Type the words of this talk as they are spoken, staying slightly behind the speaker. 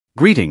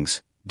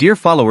Greetings, dear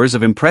followers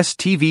of Impress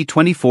TV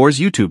 24's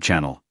YouTube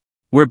channel.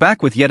 We're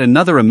back with yet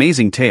another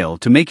amazing tale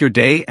to make your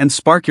day and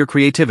spark your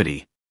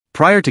creativity.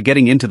 Prior to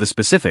getting into the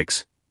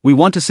specifics, we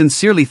want to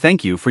sincerely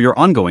thank you for your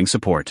ongoing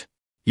support.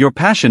 Your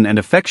passion and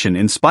affection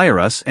inspire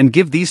us and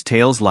give these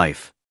tales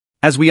life.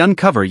 As we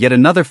uncover yet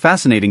another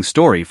fascinating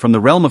story from the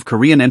realm of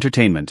Korean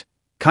entertainment,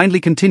 kindly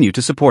continue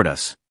to support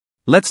us.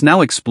 Let's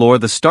now explore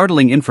the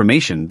startling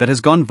information that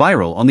has gone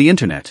viral on the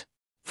internet.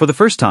 For the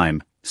first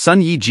time,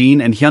 Sun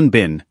Ye-jin and Hyun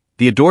Bin,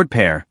 the adored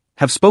pair,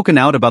 have spoken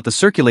out about the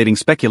circulating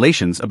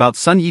speculations about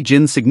Sun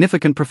Ye-jin's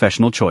significant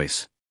professional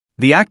choice.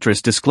 The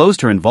actress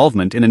disclosed her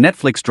involvement in a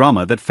Netflix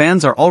drama that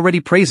fans are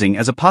already praising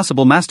as a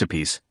possible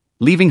masterpiece,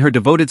 leaving her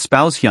devoted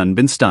spouse Hyun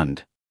Bin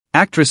stunned.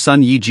 Actress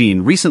Sun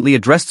Ye-jin recently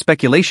addressed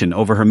speculation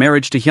over her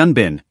marriage to Hyun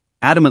Bin,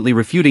 adamantly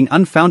refuting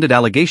unfounded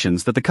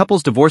allegations that the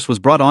couple's divorce was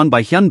brought on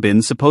by Hyun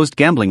Bin's supposed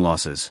gambling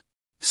losses.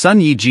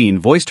 Sun Ye-jin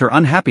voiced her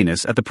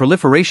unhappiness at the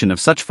proliferation of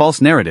such false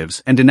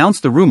narratives and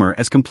denounced the rumor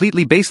as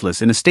completely baseless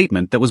in a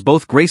statement that was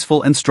both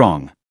graceful and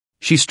strong.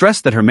 She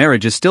stressed that her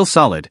marriage is still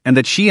solid and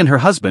that she and her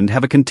husband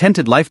have a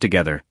contented life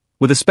together,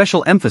 with a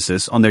special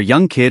emphasis on their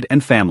young kid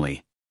and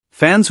family.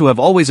 Fans who have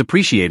always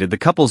appreciated the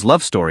couple's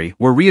love story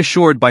were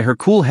reassured by her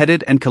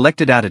cool-headed and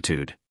collected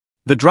attitude.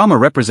 The drama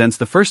represents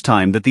the first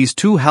time that these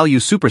two Hallyu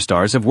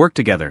superstars have worked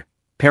together,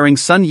 pairing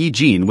Sun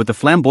Ye-jin with the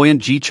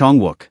flamboyant Ji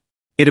Chong-wook.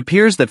 It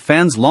appears that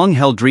fans'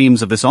 long-held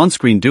dreams of this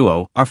on-screen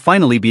duo are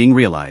finally being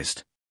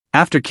realized.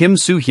 After Kim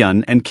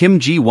Soo-hyun and Kim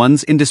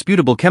Ji-won's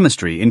indisputable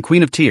chemistry in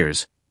Queen of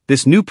Tears,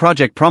 this new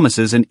project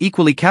promises an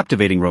equally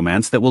captivating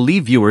romance that will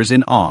leave viewers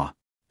in awe.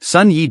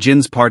 Sun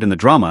Ye-jin's part in the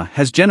drama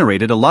has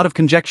generated a lot of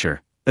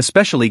conjecture,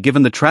 especially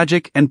given the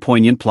tragic and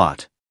poignant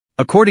plot.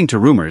 According to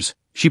rumors,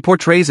 she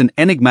portrays an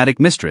enigmatic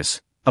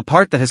mistress, a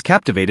part that has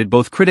captivated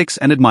both critics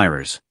and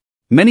admirers.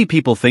 Many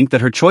people think that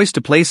her choice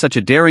to play such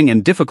a daring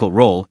and difficult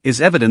role is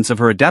evidence of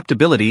her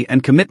adaptability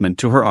and commitment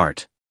to her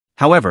art.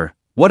 However,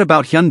 what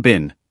about Hyun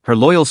Bin, her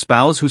loyal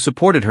spouse who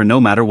supported her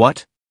no matter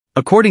what?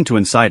 According to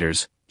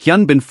insiders,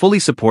 Hyun Bin fully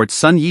supports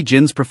Sun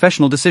Ye-jin's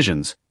professional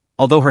decisions,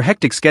 although her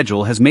hectic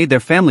schedule has made their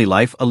family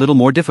life a little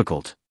more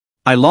difficult.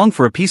 "I long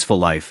for a peaceful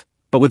life,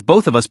 but with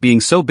both of us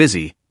being so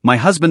busy, my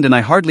husband and I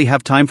hardly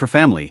have time for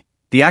family,"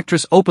 the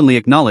actress openly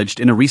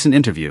acknowledged in a recent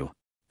interview.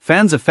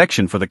 Fans'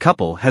 affection for the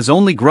couple has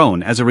only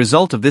grown as a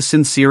result of this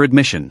sincere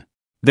admission.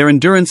 Their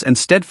endurance and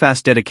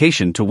steadfast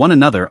dedication to one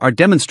another are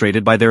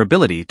demonstrated by their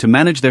ability to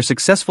manage their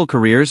successful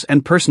careers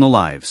and personal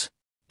lives.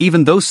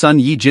 Even though Sun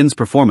Ye-jin's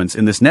performance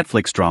in this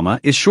Netflix drama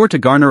is sure to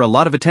garner a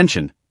lot of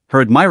attention, her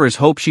admirers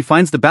hope she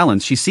finds the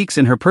balance she seeks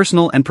in her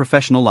personal and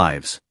professional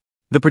lives.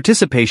 The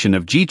participation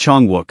of Ji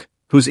Chong-wook,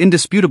 whose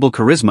indisputable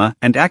charisma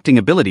and acting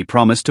ability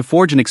promise to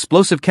forge an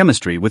explosive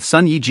chemistry with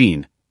Sun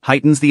Ye-jin,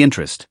 heightens the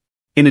interest.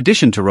 In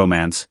addition to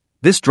romance,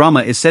 this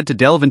drama is said to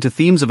delve into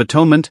themes of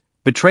atonement,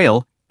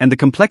 betrayal, and the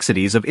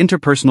complexities of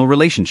interpersonal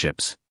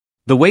relationships.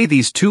 The way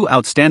these two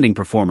outstanding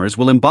performers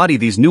will embody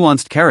these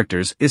nuanced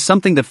characters is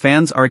something that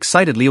fans are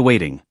excitedly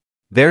awaiting.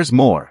 There's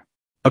more.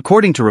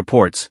 According to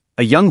reports,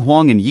 a young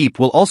Hwang and Yeep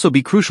will also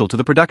be crucial to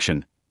the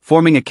production,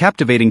 forming a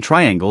captivating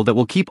triangle that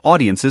will keep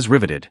audiences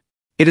riveted.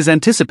 It is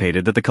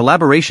anticipated that the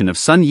collaboration of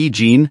Sun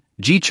Ye-jin,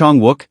 Ji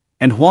Chong-wook,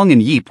 and Hwang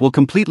and Yeep will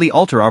completely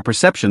alter our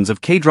perceptions of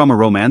K-drama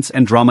romance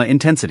and drama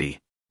intensity.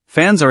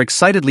 Fans are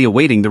excitedly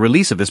awaiting the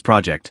release of this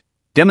project,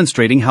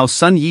 demonstrating how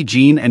Sun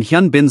Ye-jin and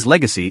Hyun Bin's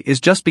legacy is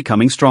just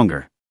becoming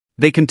stronger.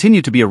 They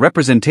continue to be a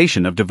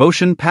representation of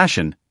devotion,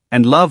 passion,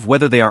 and love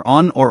whether they are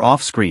on or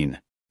off screen.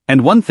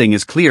 And one thing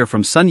is clear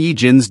from Sun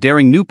Ye-jin's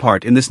daring new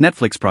part in this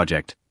Netflix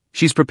project: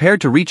 she's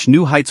prepared to reach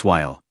new heights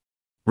while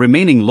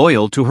remaining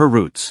loyal to her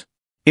roots.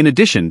 In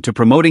addition to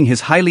promoting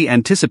his highly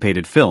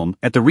anticipated film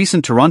at the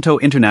recent Toronto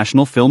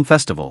International Film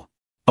Festival,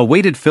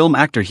 awaited film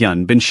actor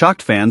Hyun Bin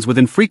shocked fans with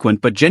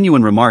infrequent but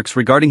genuine remarks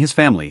regarding his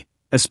family,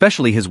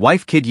 especially his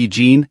wife Kid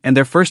Ye-jin and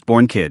their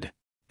firstborn kid.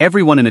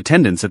 Everyone in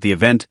attendance at the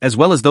event as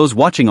well as those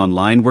watching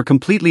online were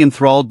completely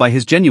enthralled by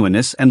his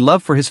genuineness and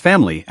love for his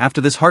family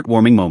after this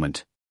heartwarming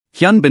moment.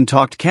 Hyun Bin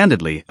talked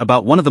candidly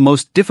about one of the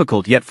most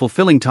difficult yet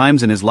fulfilling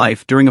times in his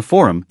life during a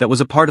forum that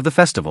was a part of the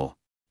festival.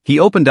 He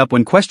opened up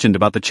when questioned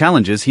about the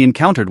challenges he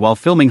encountered while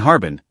filming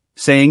Harbin,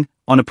 saying,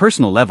 "On a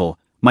personal level,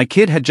 my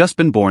kid had just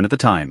been born at the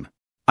time.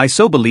 I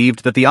so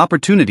believed that the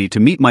opportunity to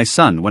meet my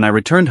son when I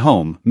returned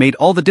home made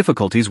all the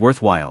difficulties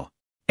worthwhile."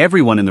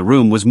 Everyone in the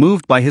room was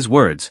moved by his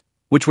words,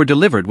 which were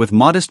delivered with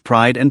modest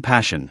pride and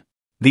passion.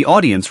 The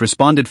audience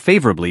responded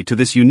favorably to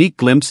this unique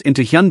glimpse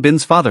into Hyun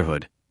Bin's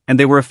fatherhood, and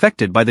they were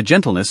affected by the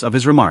gentleness of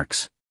his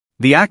remarks.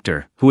 The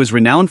actor, who is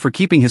renowned for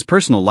keeping his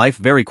personal life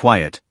very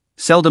quiet,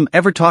 seldom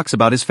ever talks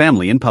about his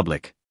family in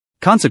public.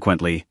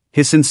 Consequently,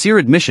 his sincere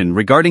admission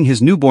regarding his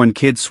newborn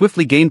kid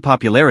swiftly gained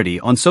popularity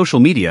on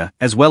social media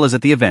as well as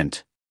at the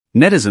event.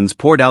 Netizens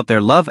poured out their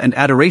love and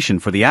adoration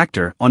for the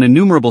actor on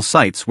innumerable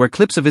sites where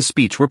clips of his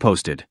speech were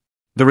posted.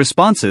 The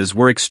responses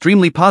were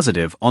extremely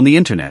positive on the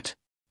internet.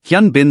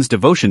 Hyun Bin's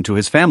devotion to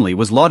his family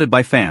was lauded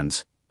by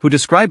fans, who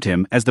described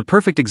him as the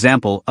perfect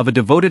example of a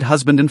devoted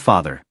husband and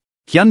father.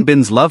 Hyun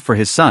Bin's love for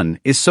his son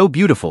is so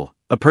beautiful,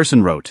 a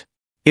person wrote.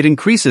 It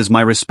increases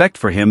my respect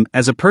for him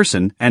as a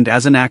person and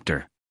as an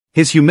actor.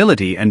 His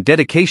humility and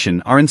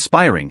dedication are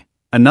inspiring,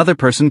 another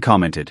person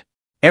commented.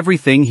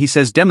 Everything he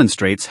says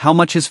demonstrates how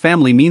much his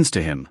family means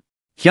to him.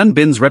 Hyun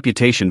Bin's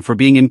reputation for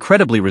being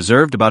incredibly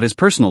reserved about his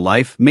personal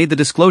life made the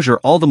disclosure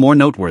all the more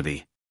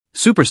noteworthy.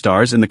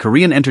 Superstars in the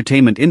Korean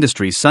entertainment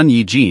industry Sun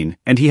Ye-jin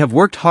and he have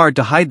worked hard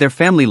to hide their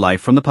family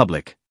life from the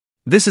public.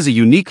 This is a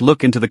unique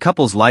look into the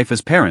couple's life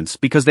as parents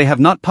because they have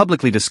not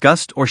publicly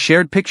discussed or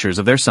shared pictures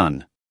of their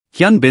son.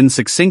 Hyun Bin's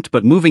succinct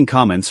but moving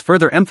comments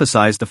further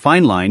emphasize the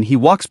fine line he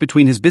walks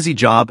between his busy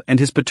job and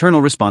his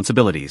paternal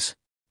responsibilities.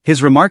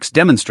 His remarks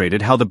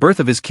demonstrated how the birth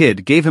of his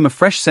kid gave him a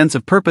fresh sense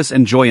of purpose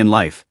and joy in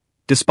life,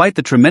 despite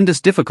the tremendous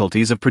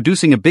difficulties of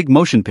producing a big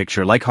motion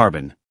picture like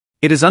Harbin.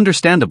 It is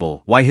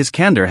understandable why his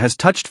candor has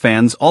touched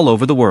fans all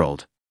over the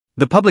world.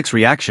 The public's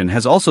reaction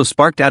has also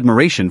sparked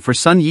admiration for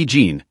Sun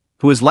Ye-jin,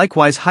 who is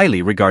likewise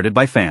highly regarded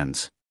by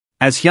fans.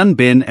 As Hyun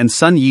Bin and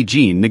Sun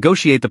Ye-jin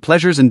negotiate the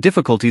pleasures and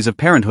difficulties of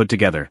parenthood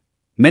together,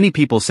 many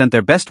people sent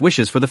their best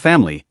wishes for the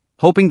family,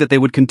 hoping that they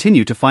would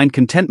continue to find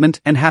contentment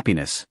and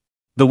happiness.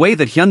 The way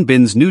that Hyun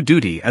Bin's new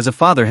duty as a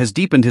father has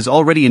deepened his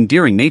already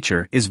endearing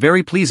nature is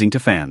very pleasing to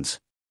fans.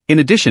 In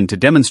addition to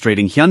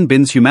demonstrating Hyun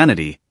Bin's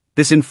humanity,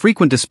 this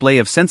infrequent display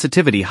of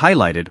sensitivity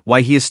highlighted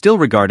why he is still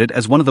regarded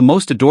as one of the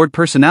most adored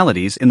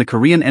personalities in the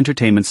Korean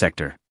entertainment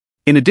sector.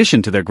 In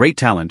addition to their great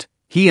talent,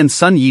 he and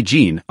Sun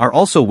Ye-jin are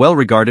also well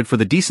regarded for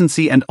the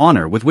decency and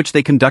honor with which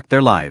they conduct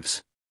their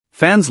lives.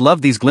 Fans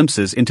love these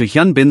glimpses into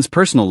Hyun Bin's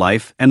personal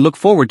life and look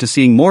forward to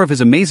seeing more of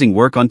his amazing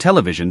work on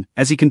television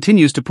as he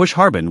continues to push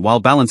Harbin while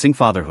balancing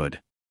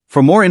fatherhood.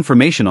 For more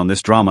information on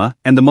this drama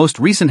and the most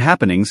recent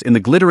happenings in the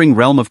glittering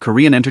realm of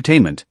Korean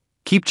entertainment,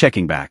 keep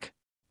checking back.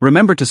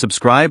 Remember to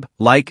subscribe,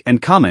 like,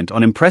 and comment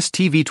on Impress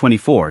TV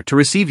 24 to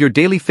receive your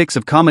daily fix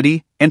of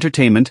comedy,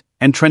 entertainment,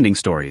 and trending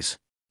stories.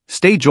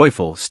 Stay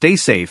joyful, stay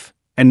safe,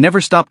 and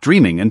never stop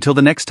dreaming until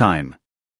the next time.